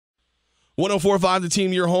104.5 The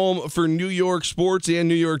Team, your home for New York sports and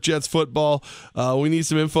New York Jets football. We need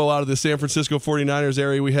some info out of the San Francisco 49ers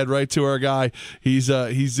area. We head right to our guy. He's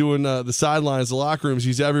doing the sidelines, the locker rooms.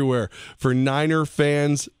 He's everywhere for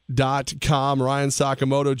NinerFans.com. Ryan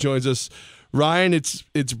Sakamoto joins us. Ryan,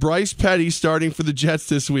 it's Bryce Petty starting for the Jets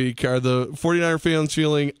this week. Are the 49er fans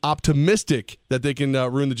feeling optimistic that they can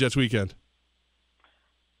ruin the Jets weekend?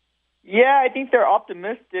 Yeah, I think they're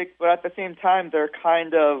optimistic, but at the same time, they're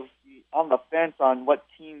kind of on the fence on what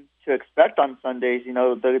team to expect on Sundays. You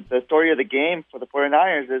know, the story of the game for the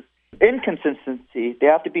 49ers is inconsistency. They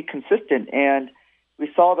have to be consistent, and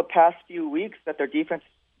we saw the past few weeks that their defense,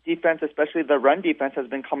 especially the run defense, has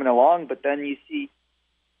been coming along, but then you see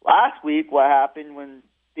last week what happened when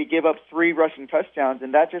they gave up 3 rushing touchdowns,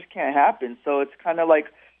 and that just can't happen. So it's kind of like,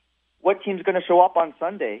 what team's going to show up on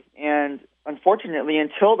Sunday? And unfortunately,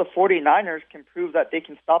 until the 49ers can prove that they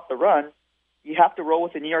can stop the run, you have to roll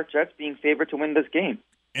with the New York Jets being favored to win this game.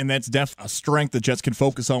 And that's definitely a strength the Jets can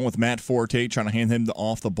focus on with Matt Forte, trying to hand him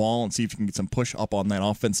off the ball and see if he can get some push up on that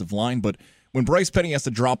offensive line. But when Bryce Petty has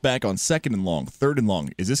to drop back on 2nd and long, 3rd and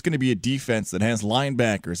long, is this going to be a defense that has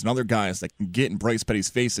linebackers and other guys that can get in Bryce Petty's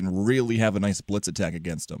face and really have a nice blitz attack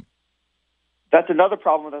against him? That's another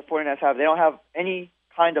problem that the 49ers have. They don't have any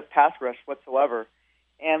kind of pass rush whatsoever.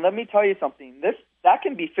 And let me tell you something. That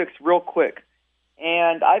can be fixed real quick.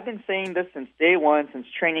 And I've been saying this since day one, since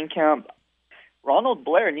training camp. Ronald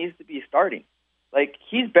Blair needs to be starting. Like,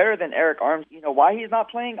 he's better than Eric Arms. You know, why he's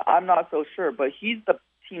not playing, I'm not so sure. But he's the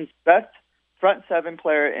team's best front 7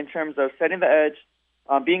 player in terms of setting the edge,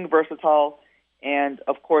 being versatile, and,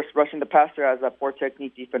 of course, rushing the passer as a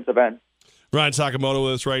 4-technique defensive end. Ryan Sakamoto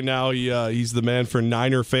with us right now. He's the man for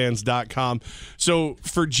NinerFans.com. So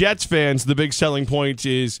for Jets fans, the big selling point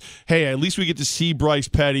is, hey, at least we get to see Bryce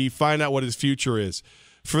Petty, find out what his future is.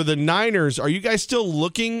 For the Niners, are you guys still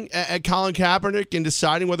looking at Colin Kaepernick and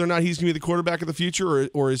deciding whether or not he's going to be the quarterback of the future,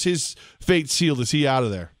 or is his fate sealed? Is he out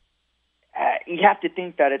of there? You have to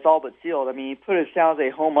think that it's all but sealed. I mean, he put his San Jose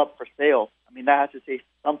home up for sale. I mean, that has to say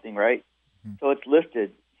something, right? Mm-hmm. So it's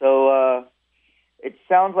listed. So it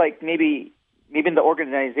sounds like maybe the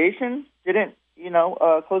organization didn't,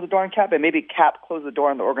 close the door on Cap, and maybe Cap closed the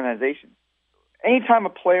door on the organization. Anytime a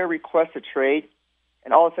player requests a trade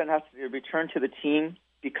and all of a sudden has to return to the team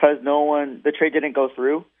because the trade didn't go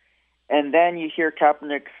through, and then you hear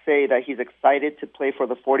Kaepernick say that he's excited to play for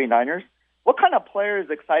the 49ers, what kind of player is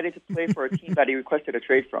excited to play for a team that he requested a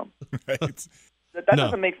trade from? Right. That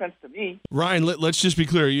doesn't make sense to me. Ryan, let's just be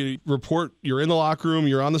clear. You report, you're in the locker room,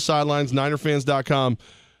 you're on the sidelines, NinerFans.com.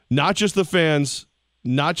 Not just the fans,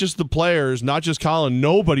 not just the players, not just Colin.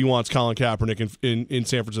 Nobody wants Colin Kaepernick in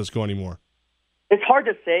San Francisco anymore. It's hard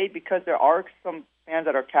to say because there are some fans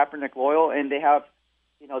that are Kaepernick loyal, and they have,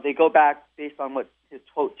 they go back based on what his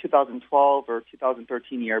 2012 or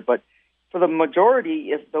 2013 year. But for the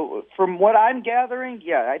majority, from what I'm gathering,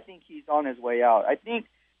 yeah, I think he's on his way out. I think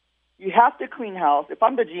you have to clean house. If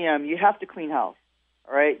I'm the GM, you have to clean house,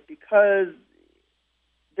 all right? Because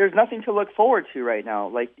there's nothing to look forward to right now.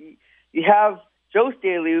 Like, you have Joe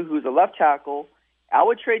Staley, who's a left tackle. I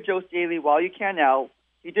would trade Joe Staley while you can now.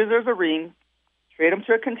 He deserves a ring. Trade him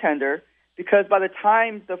to a contender, because by the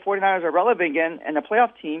time the 49ers are relevant again and a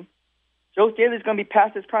playoff team, Joe Staley's going to be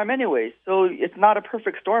past his prime anyways. So it's not a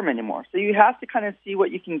perfect storm anymore. So you have to kind of see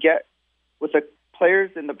what you can get with the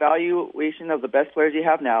players and the valuation of the best players you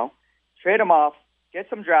have now. Trade them off, get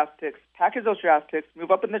some draft picks, package those draft picks,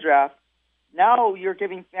 move up in the draft. Now you're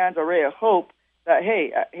giving fans a ray of hope that,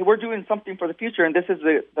 hey, we're doing something for the future, and this is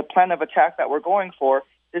the plan of attack that we're going for.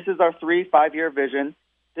 This is our 3-5-year vision.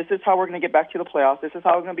 This is how we're going to get back to the playoffs. This is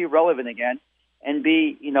how we're going to be relevant again and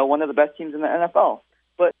be, one of the best teams in the NFL.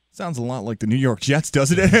 But sounds a lot like the New York Jets,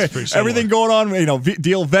 doesn't it? Everything going on,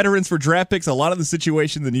 deal veterans for draft picks. A lot of the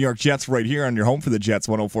situation, the New York Jets right here on your home for the Jets,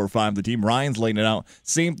 104.5 The Team. Ryan's laying it out.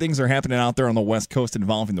 Same things are happening out there on the West Coast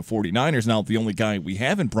involving the 49ers. Now, the only guy we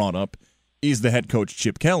haven't brought up is the head coach,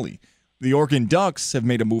 Chip Kelly. The Oregon Ducks have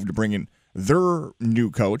made a move to bring in their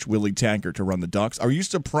new coach, Willie Taggart, to run the Ducks. Are you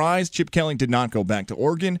surprised Chip Kelly did not go back to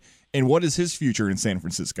Oregon? And what is his future in San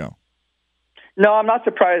Francisco? No, I'm not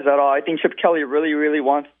surprised at all. I think Chip Kelly really, really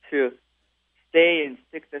wants to stay and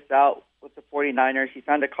stick this out with the 49ers. He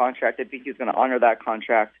signed a contract. I think he's going to honor that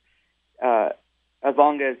contract as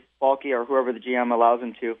long as Balky or whoever the GM allows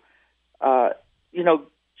him to.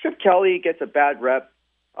 Chip Kelly gets a bad rep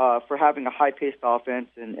for having a high-paced offense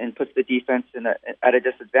and puts the defense at a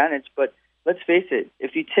disadvantage. But let's face it,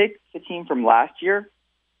 if you take the team from last year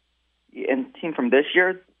and the team from this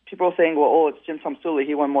year, people are saying, well, it's Jim Tomsula.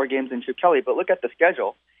 He won more games than Chip Kelly. But look at the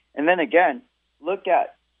schedule. And then again, look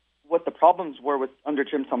at what the problems were with under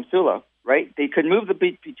Jim Tomsula, right? They could move the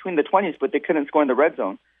beat between the 20s, but they couldn't score in the red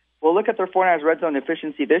zone. Well, look at their 49ers red zone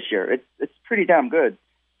efficiency this year. It's pretty damn good.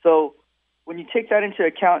 So when you take that into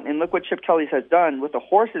account and look what Chip Kelly has done with the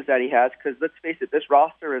horses that he has, because let's face it, this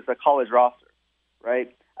roster is a college roster,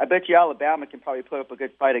 right? I bet you Alabama can probably put up a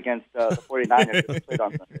good fight against the 49ers if they played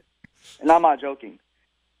on Sunday. And I'm not joking.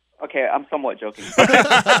 Okay, I'm somewhat joking.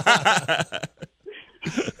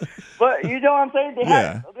 But you know what I'm saying? They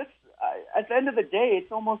have this. At the end of the day,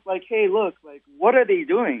 it's almost like, hey, look, like, what are they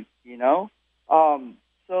doing? You know.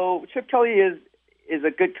 So Chip Kelly is a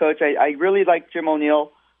good coach. I really like Jim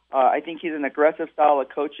O'Neill. I think he's an aggressive style of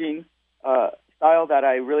coaching, style that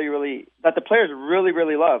that the players really,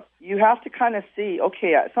 really love. You have to kind of see,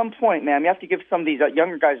 okay, at some point, man, we have to give some of these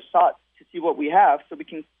younger guys a shot to see what we have, so we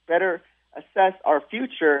can better assess our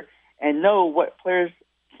future and know what players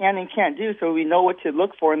can and can't do, so we know what to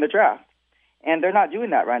look for in the draft. And they're not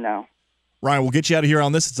doing that right now. Ryan, we'll get you out of here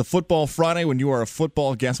on this. It's a Football Friday. When you are a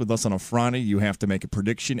football guest with us on a Friday, you have to make a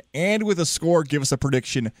prediction. And with a score, give us a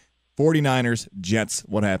prediction. 49ers, Jets,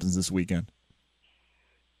 what happens this weekend?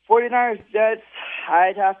 49ers, Jets,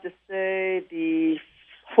 I'd have to say the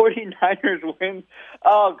 49ers win.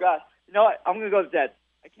 Oh, gosh. You know what? I'm going to go with Jets.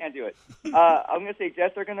 I can't do it. I'm going to say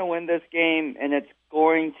Jets are going to win this game, and it's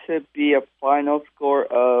going to be a final score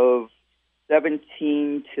of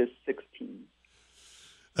 17-16.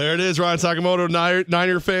 There it is, Ryan Sakamoto,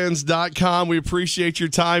 NinerFans.com. We appreciate your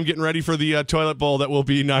time getting ready for the toilet bowl that will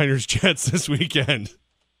be Niners-Jets this weekend.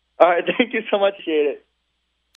 All right, thank you so much. Appreciate it.